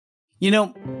You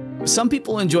know, some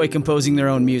people enjoy composing their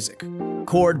own music,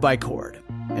 chord by chord,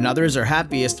 and others are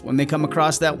happiest when they come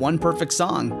across that one perfect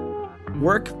song.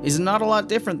 Work is not a lot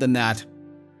different than that.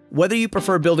 Whether you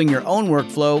prefer building your own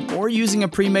workflow or using a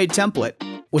pre-made template,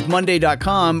 with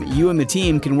Monday.com, you and the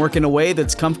team can work in a way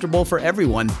that's comfortable for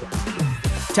everyone.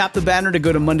 Tap the banner to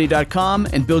go to Monday.com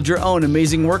and build your own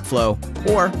amazing workflow,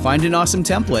 or find an awesome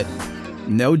template.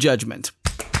 No judgment.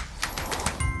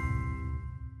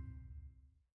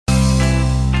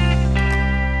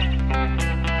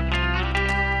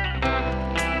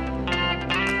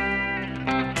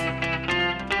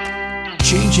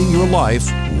 Changing your life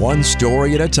one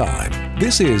story at a time.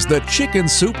 This is the Chicken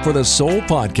Soup for the Soul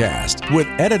podcast with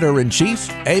Editor-in-Chief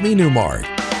Amy Newmark.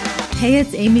 Hey,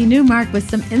 it's Amy Newmark with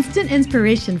some instant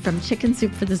inspiration from Chicken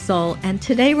Soup for the Soul, and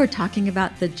today we're talking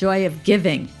about the joy of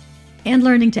giving and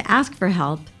learning to ask for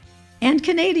help, and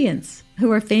Canadians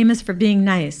who are famous for being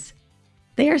nice.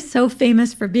 They are so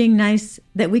famous for being nice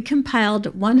that we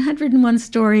compiled 101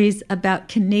 stories about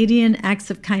Canadian acts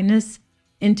of kindness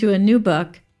into a new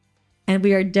book, and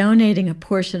we are donating a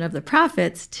portion of the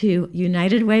profits to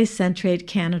United Way Centraide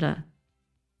Canada.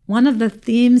 One of the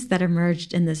themes that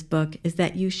emerged in this book is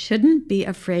that you shouldn't be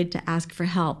afraid to ask for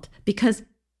help because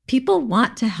people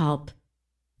want to help.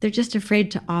 They're just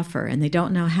afraid to offer and they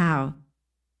don't know how.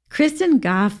 Kristen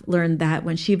Goff learned that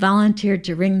when she volunteered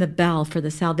to ring the bell for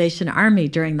the Salvation Army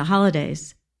during the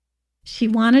holidays. She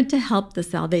wanted to help the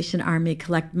Salvation Army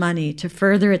collect money to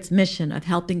further its mission of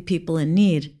helping people in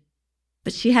need.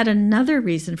 But she had another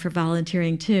reason for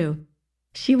volunteering too.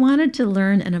 She wanted to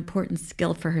learn an important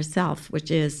skill for herself, which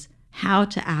is how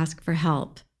to ask for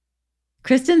help.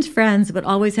 Kristen's friends would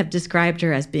always have described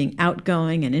her as being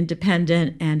outgoing and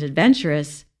independent and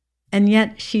adventurous, and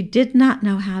yet she did not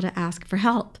know how to ask for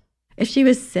help. If she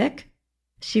was sick,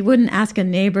 she wouldn't ask a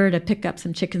neighbor to pick up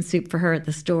some chicken soup for her at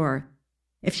the store.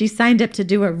 If she signed up to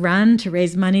do a run to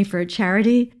raise money for a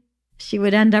charity, she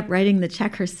would end up writing the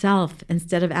check herself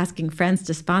instead of asking friends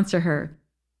to sponsor her.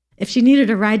 If she needed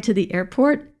a ride to the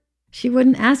airport, she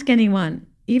wouldn't ask anyone,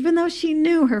 even though she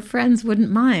knew her friends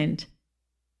wouldn't mind.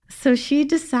 So she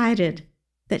decided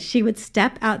that she would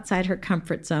step outside her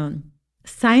comfort zone,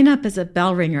 sign up as a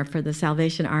bell ringer for the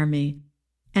Salvation Army,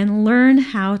 and learn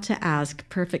how to ask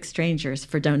perfect strangers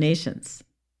for donations.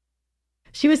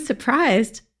 She was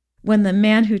surprised when the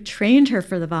man who trained her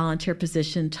for the volunteer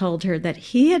position told her that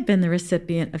he had been the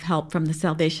recipient of help from the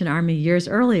Salvation Army years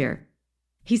earlier.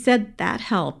 He said that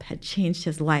help had changed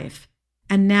his life,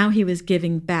 and now he was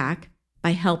giving back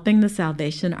by helping the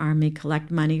Salvation Army collect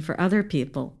money for other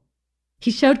people. He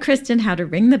showed Kristen how to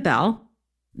ring the bell,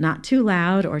 not too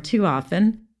loud or too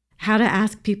often, how to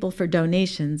ask people for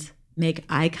donations, make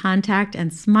eye contact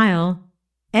and smile,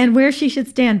 and where she should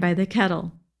stand by the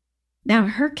kettle. Now,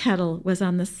 her kettle was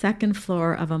on the second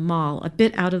floor of a mall, a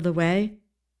bit out of the way,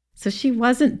 so she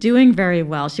wasn't doing very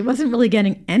well. She wasn't really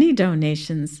getting any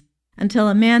donations until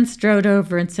a man strode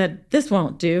over and said, "This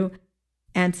won't do,"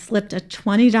 and slipped a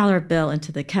 $20 bill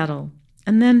into the kettle.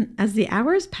 And then, as the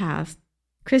hours passed,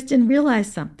 Kristen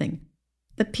realized something.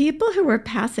 The people who were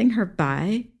passing her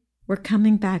by were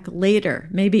coming back later,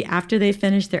 maybe after they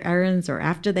finished their errands or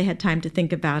after they had time to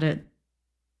think about it.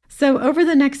 So over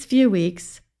the next few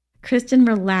weeks, Kristen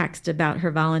relaxed about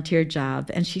her volunteer job,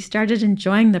 and she started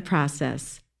enjoying the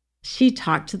process. She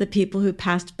talked to the people who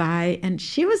passed by, and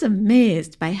she was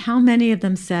amazed by how many of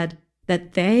them said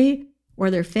that they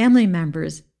or their family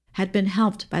members had been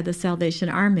helped by the Salvation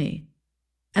Army.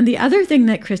 And the other thing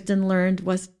that Kristen learned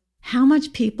was how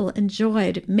much people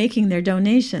enjoyed making their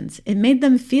donations. It made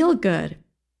them feel good.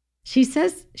 She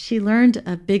says she learned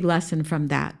a big lesson from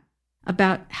that,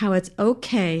 about how it's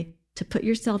okay to put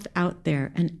yourself out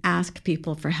there and ask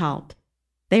people for help.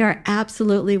 They are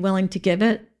absolutely willing to give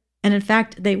it, and in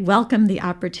fact, they welcome the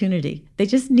opportunity. They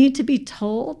just need to be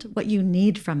told what you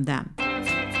need from them.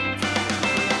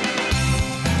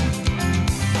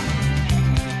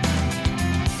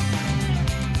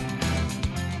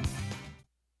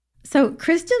 So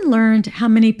Kristen learned how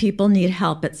many people need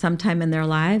help at some time in their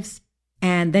lives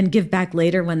and then give back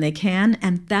later when they can,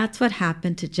 and that's what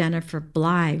happened to Jennifer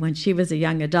Bly when she was a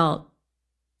young adult.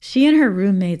 She and her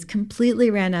roommates completely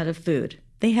ran out of food.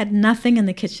 They had nothing in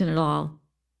the kitchen at all.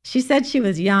 She said she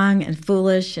was young and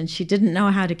foolish and she didn't know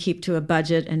how to keep to a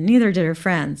budget, and neither did her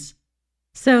friends.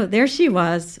 So there she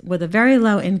was with a very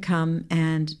low income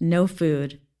and no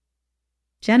food.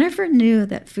 Jennifer knew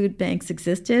that food banks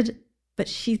existed, but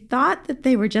she thought that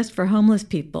they were just for homeless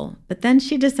people. But then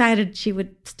she decided she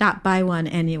would stop by one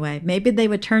anyway. Maybe they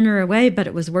would turn her away, but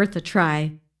it was worth a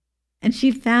try. And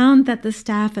she found that the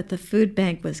staff at the food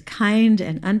bank was kind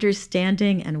and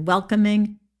understanding and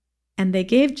welcoming. and they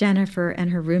gave Jennifer and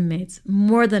her roommates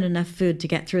more than enough food to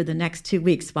get through the next 2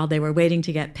 weeks while they were waiting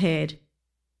to get paid.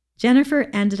 Jennifer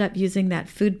ended up using that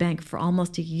food bank for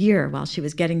almost a year while she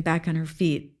was getting back on her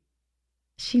feet.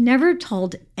 She never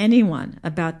told anyone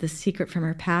about this secret from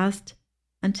her past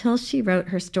until she wrote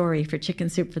her story for Chicken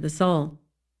Soup for the Soul.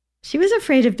 She was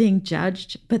afraid of being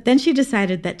judged, but then she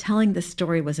decided that telling the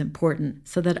story was important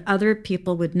so that other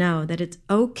people would know that it's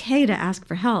okay to ask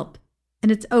for help,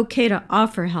 and it's okay to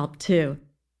offer help too.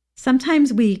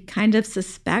 Sometimes we kind of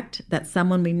suspect that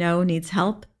someone we know needs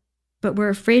help, but we're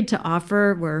afraid to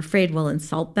offer, we're afraid we'll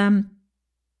insult them.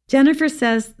 Jennifer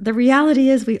says the reality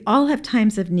is we all have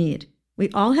times of need. We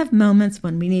all have moments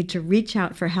when we need to reach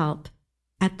out for help.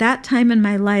 At that time in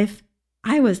my life,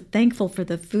 I was thankful for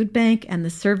the food bank and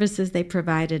the services they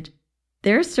provided.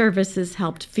 Their services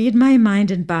helped feed my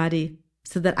mind and body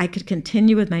so that I could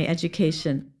continue with my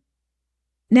education.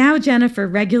 Now Jennifer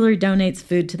regularly donates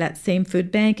food to that same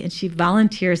food bank, and she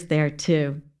volunteers there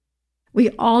too. We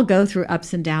all go through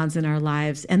ups and downs in our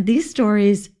lives, and these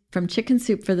stories from Chicken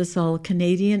Soup for the Soul,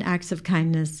 Canadian Acts of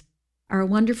Kindness, are a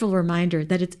wonderful reminder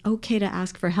that it's okay to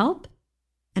ask for help,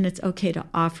 and it's okay to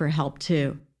offer help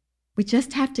too. We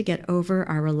just have to get over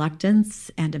our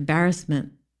reluctance and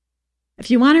embarrassment.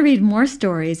 If you want to read more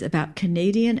stories about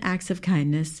Canadian Acts of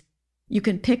Kindness, you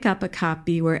can pick up a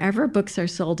copy wherever books are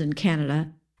sold in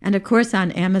Canada, and of course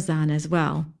on Amazon as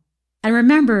well. And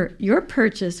remember, your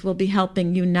purchase will be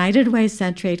helping United Way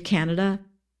Centraide Canada,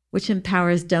 which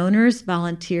empowers donors,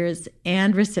 volunteers,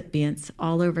 and recipients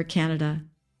all over Canada.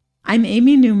 I'm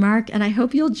Amy Newmark, and I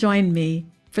hope you'll join me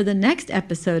for the next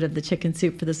episode of the Chicken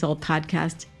Soup for the Soul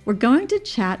podcast. We're going to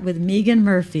chat with Megan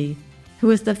Murphy,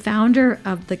 who is the founder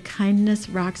of the Kindness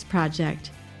Rocks Project.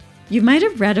 You might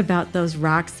have read about those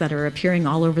rocks that are appearing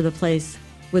all over the place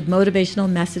with motivational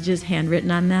messages handwritten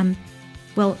on them.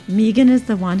 Well, Megan is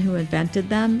the one who invented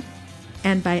them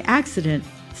and by accident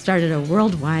started a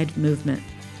worldwide movement.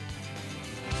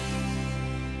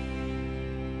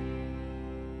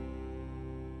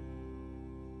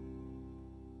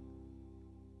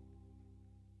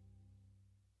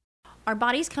 Our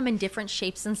bodies come in different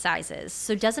shapes and sizes,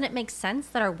 so doesn't it make sense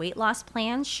that our weight loss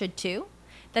plans should too?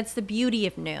 That's the beauty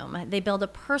of Noom. They build a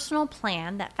personal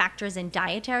plan that factors in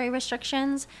dietary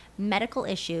restrictions, medical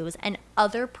issues, and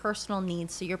other personal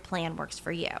needs so your plan works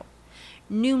for you.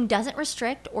 Noom doesn't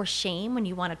restrict or shame when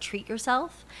you want to treat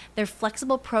yourself. Their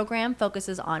flexible program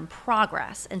focuses on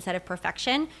progress instead of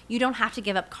perfection. You don't have to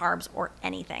give up carbs or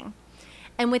anything.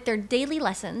 And with their daily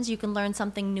lessons, you can learn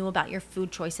something new about your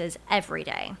food choices every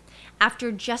day.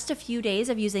 After just a few days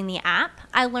of using the app,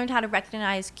 I learned how to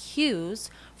recognize cues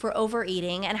for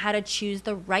overeating and how to choose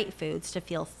the right foods to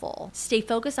feel full. Stay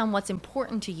focused on what's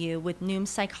important to you with Noom's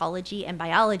psychology and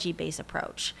biology-based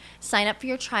approach. Sign up for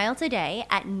your trial today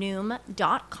at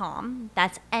Noom.com.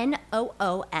 That's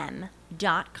Noom.com.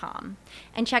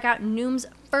 And check out Noom's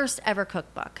first ever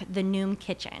cookbook, The Noom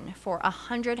Kitchen, for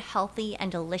 100 healthy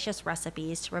and delicious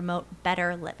recipes to promote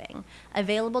better living.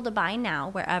 Available to buy now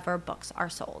wherever books are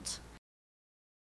sold.